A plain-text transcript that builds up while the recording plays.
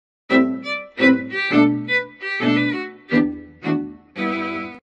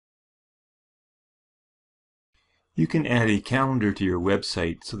You can add a calendar to your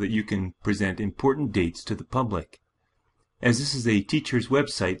website so that you can present important dates to the public. As this is a teacher's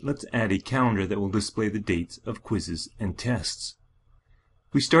website, let's add a calendar that will display the dates of quizzes and tests.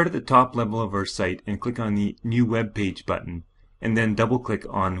 We start at the top level of our site and click on the New Web Page button, and then double-click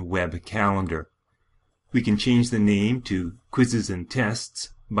on Web Calendar. We can change the name to Quizzes and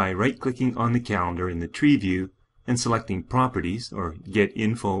Tests by right-clicking on the calendar in the tree view and selecting Properties, or Get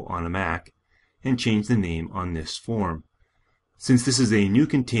Info on a Mac, and change the name on this form. Since this is a new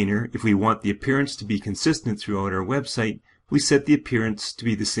container, if we want the appearance to be consistent throughout our website, we set the appearance to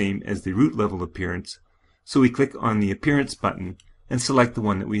be the same as the root level appearance, so we click on the Appearance button and select the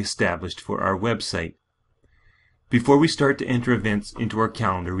one that we established for our website. Before we start to enter events into our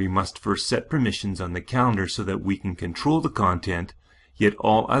calendar, we must first set permissions on the calendar so that we can control the content, yet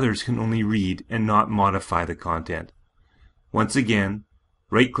all others can only read and not modify the content. Once again,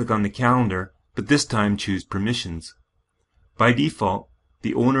 right-click on the calendar, but this time choose Permissions. By default,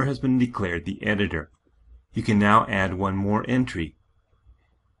 the owner has been declared the editor. You can now add one more entry.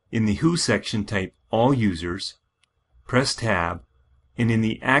 In the Who section, type All Users, press Tab, and in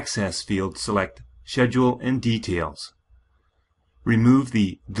the Access field, select Schedule and Details. Remove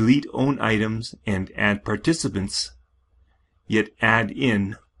the Delete Own Items and Add Participants, yet add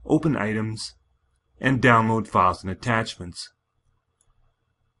in Open Items and Download Files and Attachments.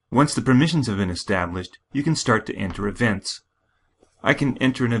 Once the permissions have been established, you can start to enter events. I can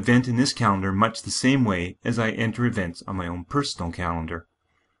enter an event in this calendar much the same way as I enter events on my own personal calendar.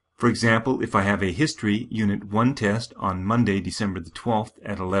 For example, if I have a History Unit 1 test on Monday, December the 12th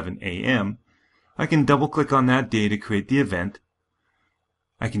at 11 a.m., I can double-click on that day to create the event.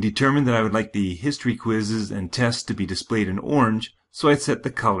 I can determine that I would like the history quizzes and tests to be displayed in orange, so I set the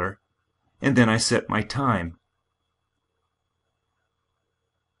color, and then I set my time.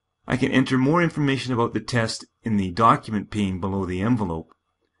 I can enter more information about the test in the document pane below the envelope,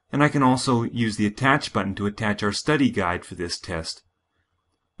 and I can also use the Attach button to attach our study guide for this test.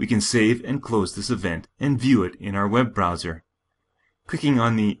 We can save and close this event and view it in our web browser. Clicking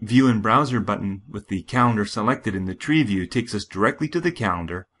on the View in Browser button with the calendar selected in the tree view takes us directly to the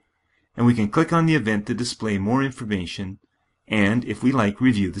calendar, and we can click on the event to display more information and, if we like,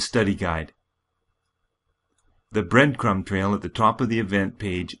 review the study guide. The breadcrumb trail at the top of the event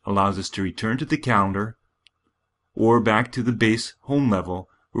page allows us to return to the calendar or back to the base home level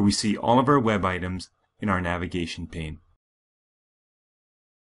where we see all of our web items in our navigation pane.